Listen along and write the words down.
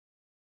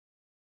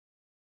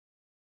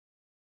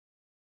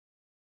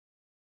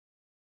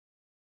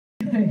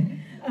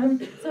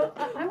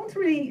I want to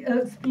really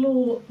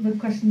explore the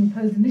question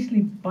posed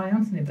initially by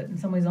Anthony, but in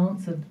some ways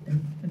answered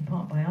in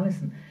part by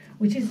Alison,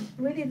 which is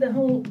really the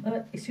whole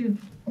issue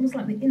of almost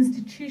like the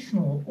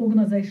institutional,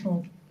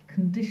 organisational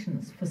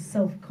conditions for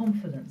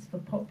self-confidence, for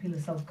popular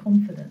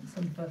self-confidence,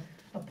 and for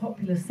a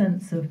popular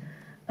sense of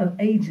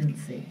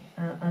agency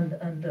and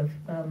of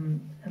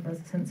a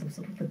sense of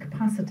sort of the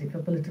capacity for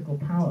political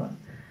power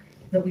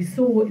that we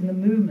saw in the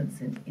movements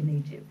in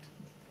Egypt.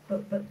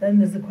 But then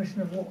there's the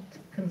question of what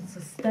can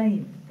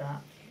sustain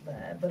that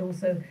there, but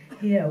also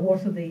here,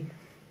 what are the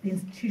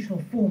institutional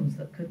forms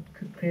that could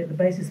create the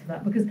basis for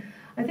that? Because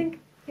I think,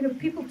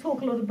 people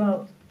talk a lot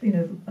about,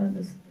 and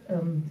there's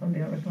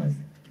somebody I recognise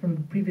from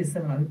the previous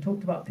seminar who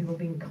talked about people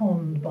being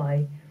conned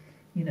by,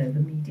 the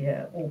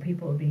media, or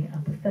people being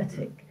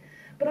apathetic.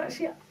 But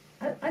actually,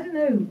 I don't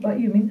know about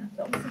you. I mean,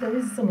 obviously there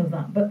is some of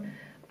that, but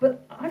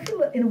I feel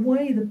that in a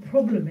way the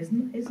problem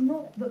is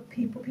not that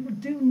people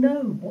do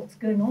know what's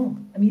going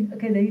on. I mean,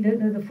 okay, they don't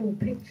know the full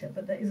picture,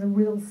 but there is a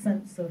real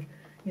sense of,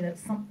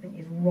 something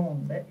is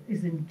wrong, there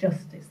is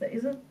injustice, there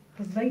is a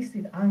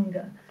pervasive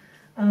anger.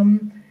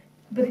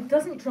 But it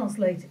doesn't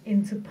translate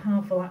into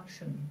powerful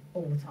action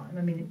all the time.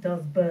 I mean, it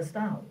does burst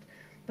out.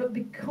 But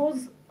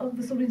because of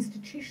the sort of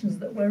institutions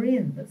that we're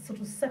in, that sort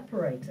of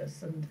separate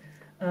us and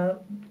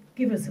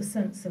give us a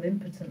sense of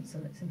impotence,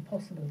 and it's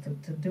impossible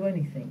to do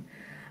anything.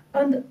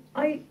 And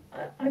I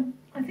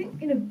think,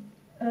 that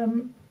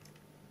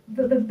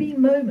there have been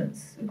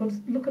moments, we've got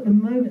to look at the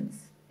moments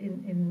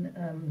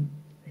in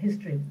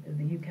history of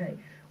the UK,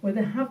 where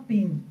there have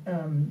been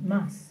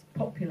mass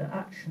popular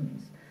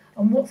actions,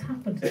 and what's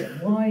happened to them,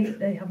 why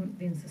they haven't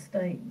been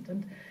sustained.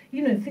 And,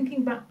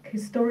 thinking back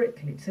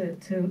historically to,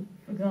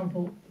 for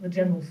example, the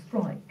general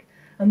strike,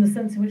 and the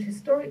sense in which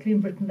historically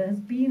in Britain there has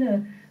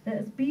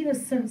been a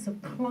sense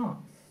of class,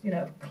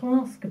 of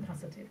class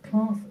capacity, of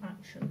class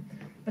action,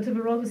 but of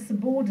a rather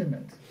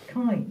subordinate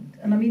kind.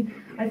 And I mean,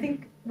 I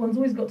think one's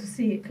always got to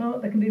see it.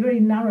 There can be a very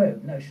narrow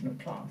notion of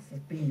class as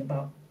being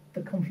about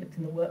the conflict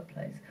in the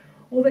workplace,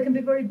 or there can be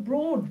a very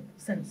broad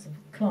sense of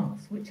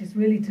class, which is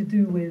really to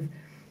do with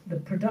the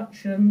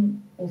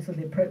production, also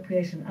the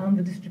appropriation and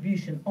the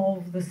distribution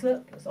of the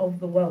surplus, of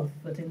the wealth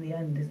that in the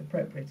end is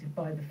appropriated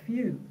by the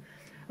few.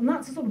 And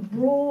that's a sort of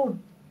broad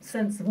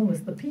sense of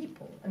almost the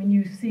people. I mean,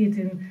 you see it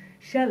in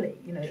Shelley,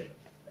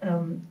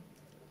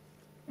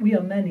 we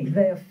are many,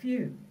 they are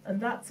few.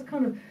 And that's a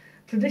kind of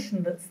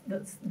tradition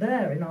that's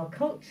there in our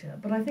culture.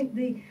 But I think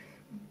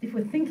if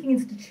we're thinking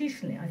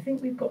institutionally, I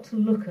think we've got to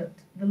look at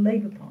the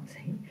Labour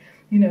Party,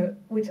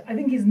 which I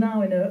think is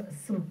now in a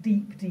sort of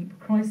deep, deep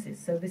crisis.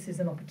 So this is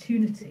an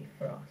opportunity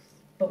for us.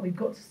 But we've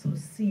got to sort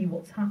of see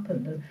what's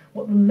happened and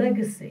what the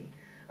legacy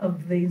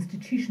of the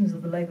institutions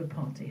of the Labour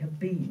Party have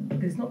been.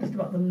 Because it's not just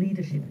about the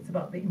leadership, it's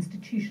about the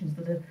institutions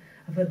that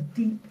have had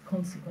deep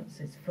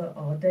consequences for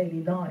our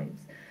daily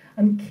lives.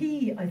 And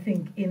key, I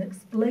think, in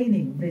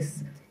explaining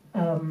this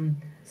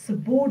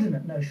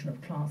subordinate notion of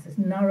class, this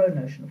narrow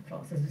notion of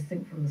class, as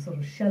distinct from the sort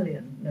of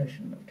Shelleyan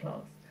notion of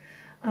class,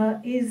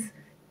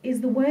 is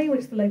the way in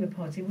which the Labour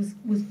Party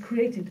was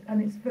created,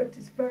 and its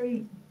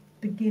very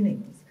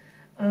beginnings,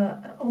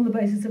 on the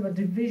basis of a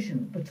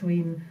division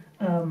between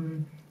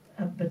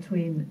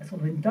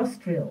sort of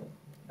industrial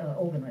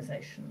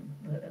organisation,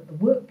 the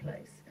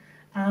workplace,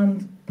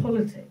 and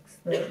politics,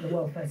 the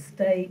welfare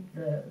state,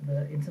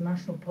 the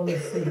international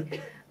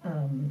policy,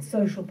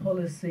 social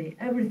policy,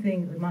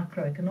 everything, the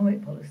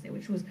macroeconomic policy,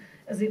 which was,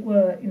 as it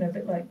were, a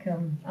bit like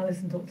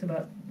Alison talked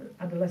about,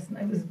 adolescent,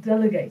 it was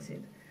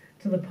delegated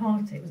to the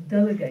party, it was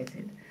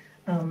delegated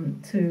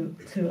to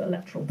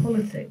electoral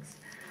politics.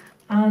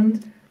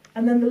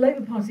 And then the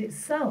Labour Party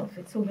itself,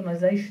 its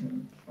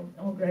organisational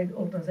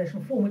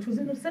form, which was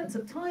in a sense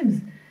at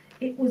times,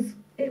 it was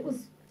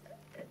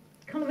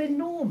kind of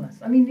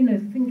enormous. I mean,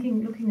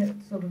 looking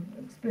at sort of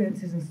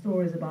experiences and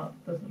stories about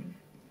the sort of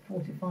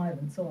 45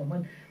 and so on,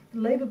 when the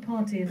Labour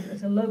Party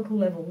at a local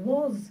level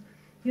was,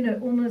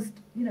 almost,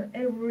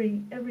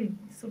 every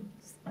sort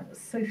of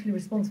socially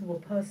responsible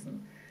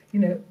person,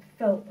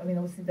 felt, I mean,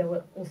 obviously there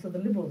were also the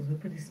Liberals who were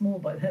pretty small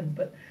by then,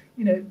 but,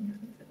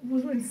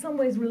 was in some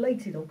ways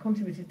related or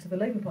contributed to the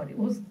Labour Party. It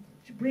was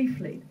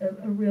briefly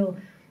a real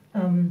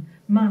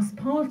mass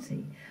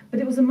party, but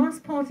it was a mass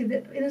party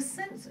that, in a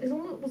sense,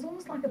 was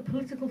almost like a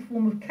political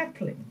form of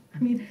kettling. I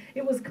mean,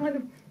 it was kind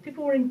of,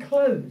 people were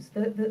enclosed.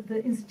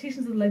 The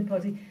institutions of the Labour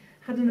Party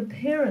had an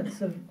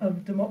appearance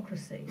of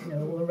democracy,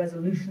 all the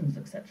resolutions,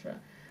 etc.,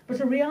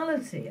 but a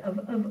reality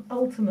of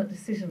ultimate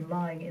decision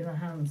lying in the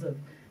hands of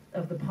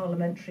the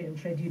parliamentary and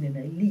trade union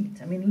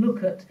elite. I mean,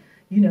 look at,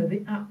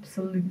 the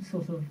absolute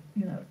sort of,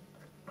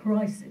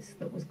 crisis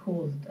that was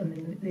caused, and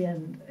in the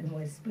end, in a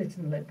way, split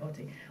in the Labour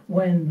Party,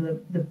 when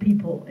the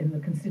people in the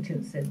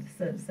constituents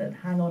said,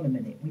 hang on a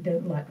minute, we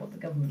don't like what the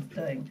government's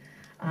doing,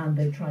 and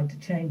they tried to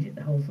change it,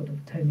 the whole sort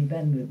of Tony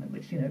Benn movement,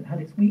 which,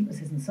 had its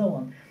weaknesses and so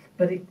on,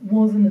 but it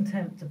was an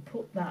attempt to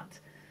put that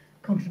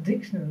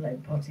contradiction in the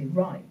Labour Party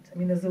right. I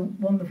mean, there's a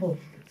wonderful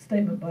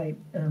statement by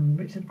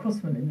Richard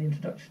Crossman in the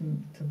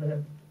introduction to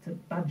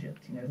Budget,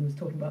 who was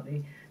talking about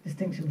the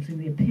distinction between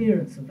the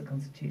appearance of the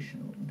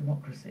constitution,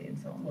 democracy and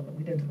so on. Well,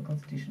 we don't have a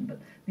constitution, but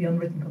the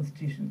unwritten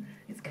constitution,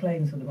 its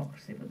claims for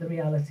democracy, but the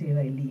reality of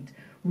elite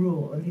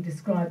rule. And he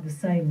described the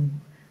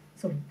same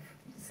sort of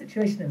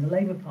situation in the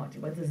Labour Party,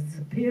 where there's this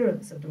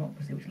appearance of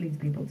democracy which leads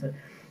people to,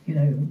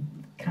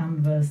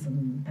 canvass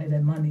and pay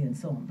their money and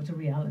so on, but a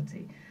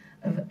reality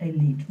of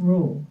elite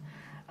rule.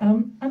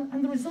 And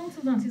the result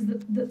of that is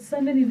that so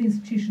many of the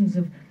institutions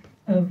of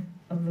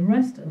the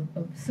rest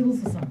of civil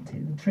society,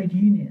 the trade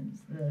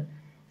unions, the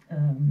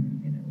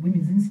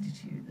Women's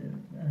Institute, the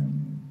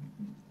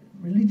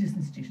religious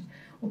institutions,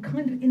 were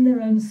kind of in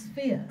their own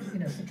sphere.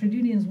 So trade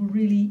unions were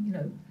really,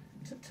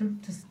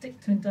 to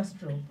stick to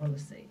industrial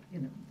policy.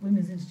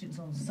 Women's institutes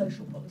on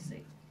social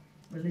policy,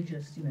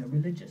 religious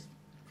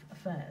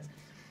affairs.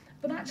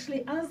 But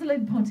actually, as the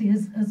Labour Party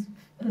has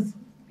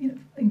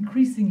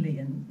increasingly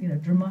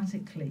and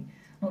dramatically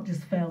not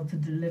just failed to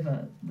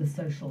deliver the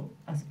social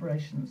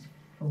aspirations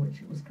for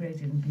which it was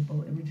created and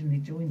people originally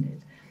joined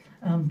it,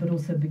 but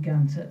also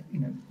began to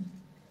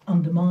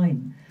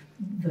undermine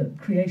the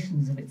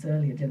creations of its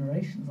earlier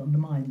generations,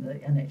 undermine the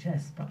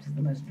NHS, perhaps is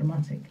the most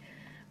dramatic,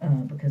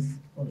 because,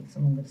 well, it's a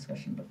longer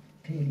discussion, but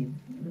clearly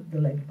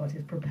the Labour Party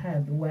has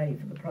prepared the way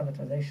for the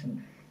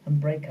privatisation and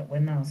breakup we're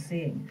now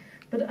seeing.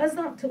 But as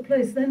that took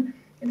place, then,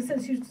 in a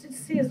sense, you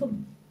see a sort of,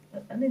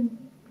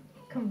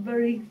 kind of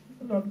very,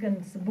 rather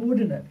again,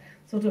 subordinate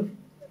sort of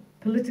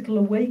political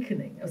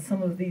awakening of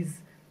some of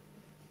these,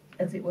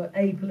 as it were,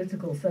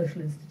 apolitical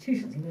social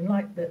institutions.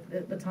 Like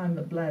the time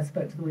that Blair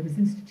spoke to the Women's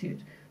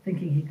Institute,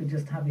 thinking he could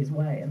just have his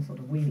way and sort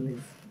of wheel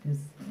his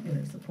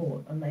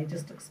support, and they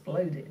just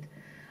exploded.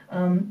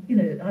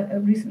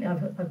 Recently,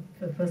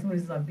 for personal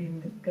reasons, I've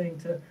been going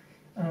to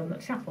a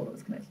chapel that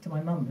was connected to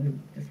my mum,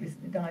 who just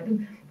recently died,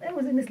 and there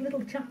was in this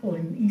little chapel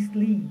in East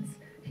Leeds,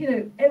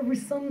 every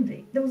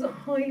Sunday there was a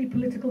highly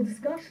political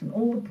discussion.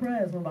 All the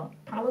prayers were about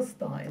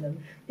Palestine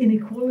and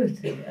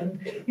inequality,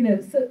 and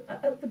so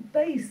at the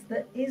base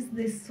there is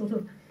this sort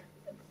of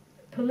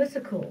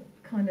political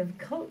kind of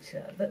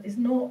culture that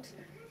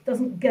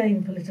doesn't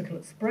gain political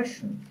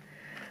expression.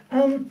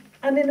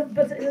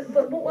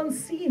 But what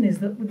one's seen is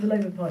that with the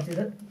Labour Party,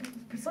 that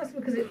precisely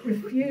because it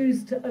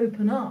refused to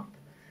open up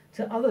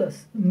to other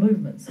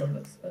movements of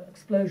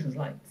explosions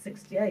like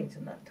 '68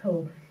 and that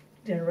whole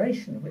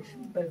generation, which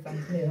both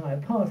Anthony and I are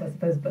part, I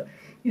suppose, but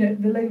the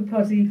Labour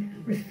Party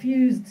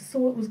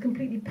was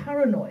completely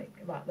paranoid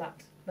about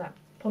that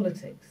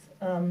politics,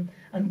 and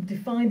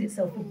defined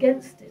itself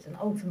against it, and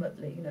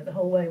ultimately, the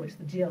whole way in which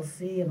the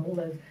GLC and all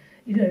those,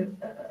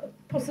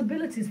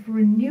 possibilities for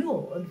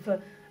renewal and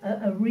for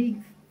a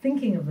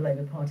rethinking of the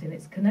Labour Party and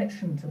its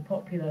connection to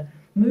popular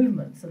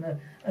movements and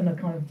a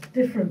kind of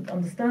different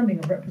understanding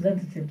of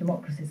representative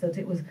democracy, so that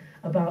it was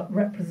about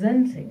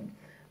representing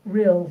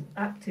real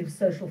active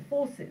social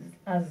forces,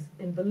 as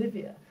in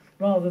Bolivia,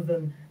 rather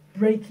than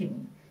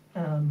breaking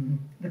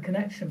the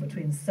connection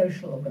between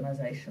social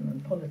organisation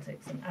and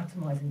politics and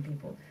atomising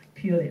people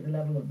purely at the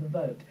level of the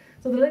vote.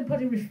 So the Labour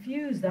Party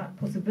refused that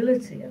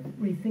possibility of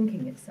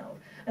rethinking itself,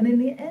 and in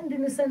the end,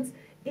 in a sense,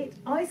 it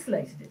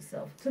isolated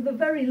itself to the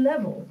very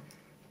level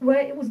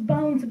where it was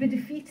bound to be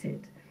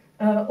defeated,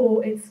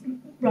 or its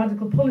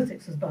radical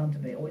politics was bound to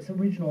be, or its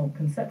original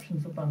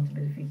conceptions were bound to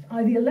be defeated,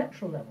 the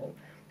electoral level,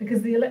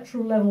 because the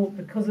electoral level,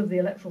 because of the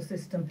electoral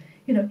system,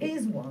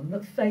 is one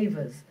that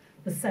favours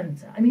the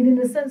centre. In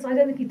a sense, I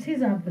don't think it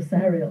is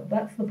adversarial.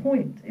 That's the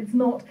point. It's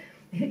not.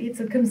 It's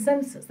a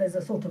consensus. There's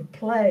a sort of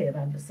play of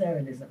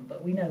adversarialism,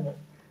 but we know what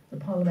the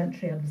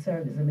parliamentary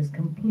adversarialism is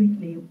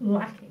completely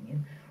lacking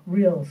in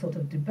real sort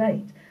of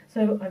debate.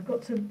 So I've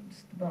got to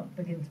just about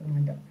begin to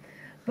wind up.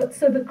 But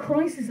so the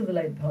crisis of the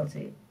Labour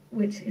Party,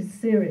 which is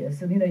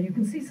serious, and you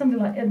can see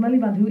somebody like Ed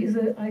Miliband, who is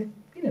I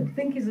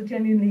think is a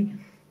genuinely,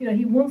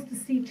 he wants to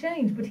see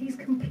change, but he's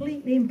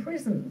completely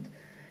imprisoned,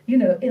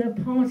 in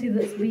a party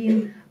that's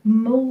been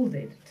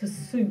moulded to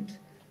suit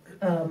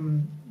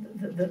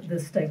the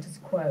status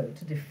quo,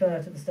 to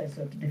defer to the status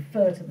quo, to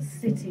defer to the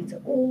city,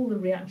 to all the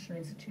reactionary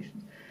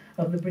institutions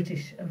of the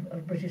British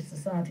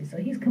society. So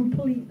he's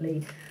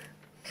completely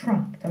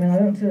trapped. I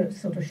don't want to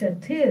sort of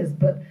shed tears,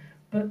 but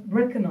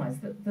recognise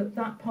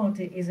that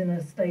party is in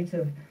a state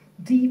of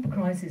deep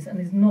crisis and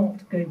is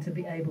not going to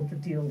be able to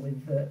deal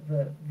with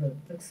the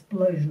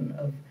explosion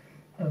of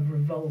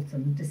revolt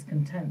and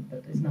discontent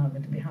that is now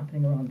going to be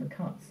happening around the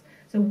cuts.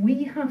 So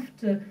we have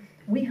to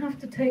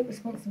take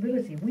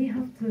responsibility. We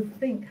have to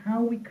think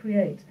how we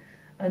create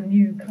a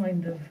new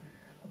kind of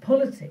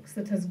politics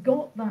that has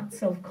got that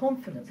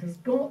self-confidence, has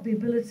got the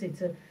ability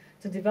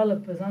to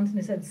develop, as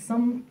Anthony said,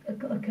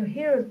 a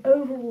coherent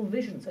overall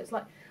vision. So it's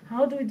like,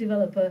 how do we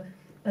develop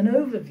an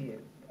overview,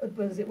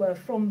 as it were,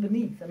 from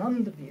beneath, an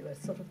underview, a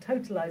sort of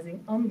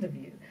totalising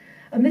underview.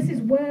 And this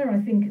is where I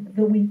think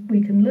that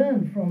we can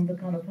learn from the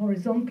kind of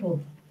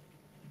horizontal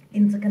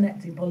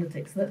interconnecting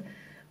politics that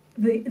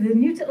the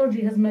new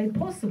technology has made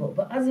possible.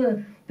 But as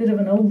a bit of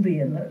an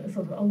oldie and a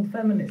sort of old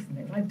feminist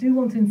thing, I do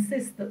want to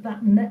insist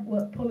that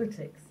network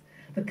politics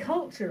the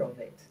culture of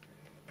it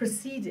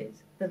preceded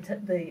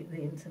the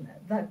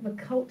internet. That the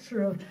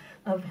culture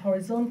of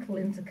horizontal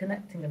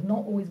interconnecting, of not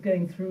always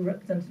going through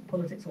representative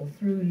politics or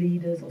through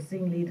leaders or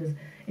seeing leaders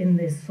in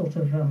this sort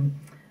of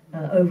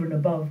over and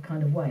above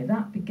kind of way.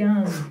 That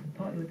began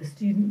partly with the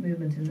student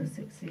movement in the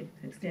 68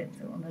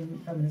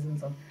 on feminism and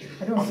so on.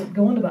 I don't want to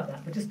go on about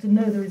that, but just to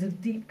know there is a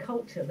deep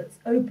culture that's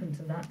open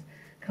to that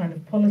kind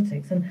of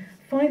politics. And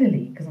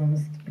finally, because I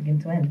must begin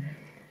to end,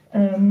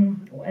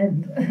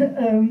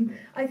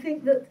 I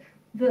think that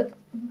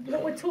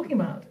what we're talking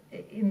about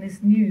in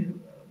this new,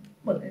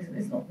 well,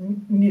 it's not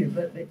new,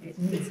 but it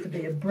needs to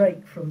be a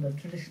break from the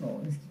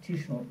traditional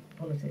institutional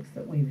politics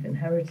that we've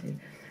inherited,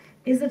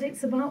 is that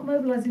it's about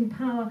mobilising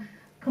power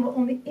kind of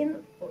on the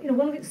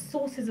one of its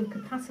sources of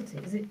capacity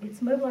is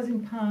it's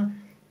mobilising power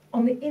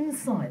on the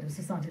inside of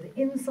society,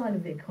 the inside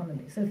of the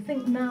economy. So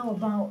think now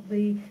about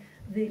the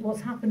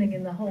what's happening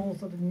in the whole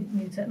sort of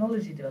new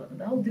technology development,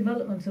 the whole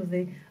development of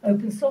the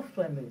open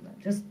software movement.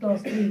 Just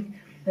last week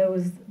there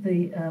was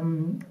the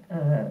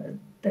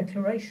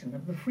declaration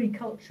of the Free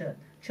Culture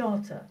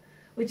Charter,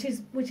 which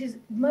is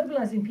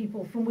mobilising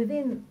people from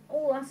within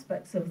all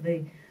aspects of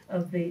the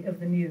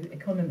new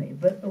economy,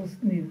 but also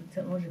new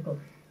technological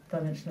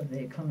dimension of the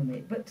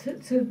economy, but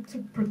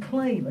to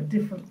proclaim a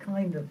different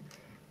kind of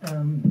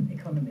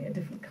economy, a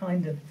different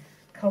kind of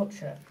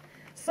culture.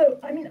 So,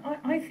 I mean,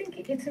 I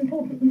think it's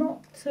important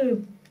not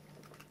to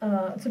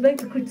make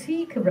the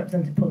critique of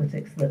representative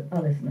politics that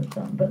Alison has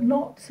done, but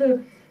not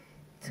to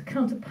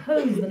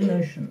counterpose the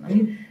notion, I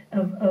mean,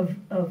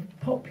 of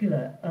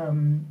popular,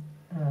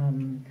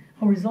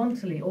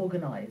 horizontally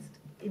organised,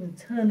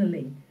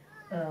 internally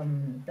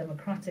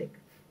democratic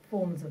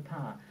forms of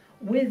power,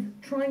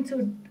 with trying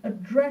to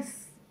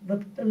address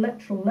the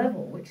electoral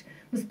level, which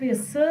must be a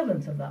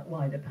servant of that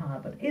wider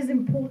power, but is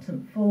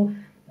important for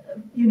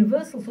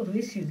universal sort of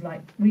issues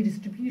like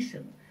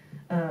redistribution,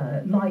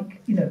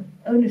 like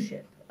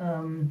ownership,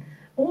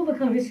 all the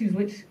kind of issues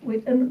which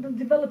and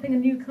developing a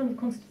new kind of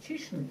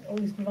constitution,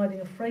 always providing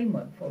a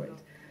framework for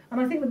it. And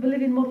I think the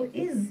Bolivian model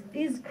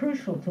is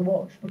crucial to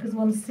watch, because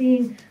one's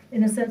seeing,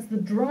 in a sense, the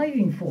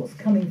driving force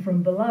coming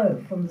from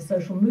below, from the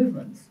social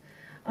movements,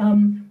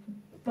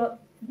 but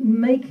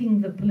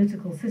making the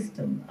political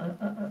system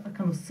a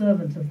kind of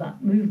servant of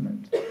that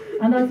movement.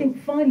 And I think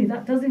finally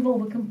that does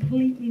involve a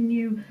completely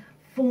new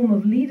form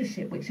of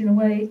leadership, which in a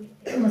way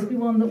must be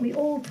one that we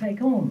all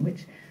take on,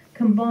 which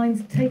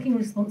combines taking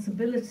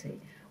responsibility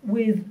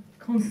with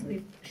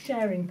constantly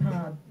sharing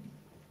power,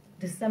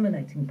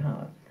 disseminating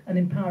power, and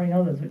empowering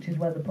others, which is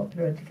where the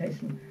popular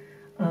education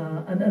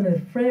and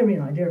the Freirean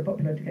idea of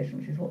popular education,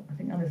 which is what I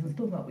think Alison's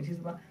talking about, which is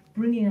about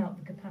bringing out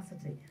the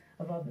capacity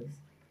of others.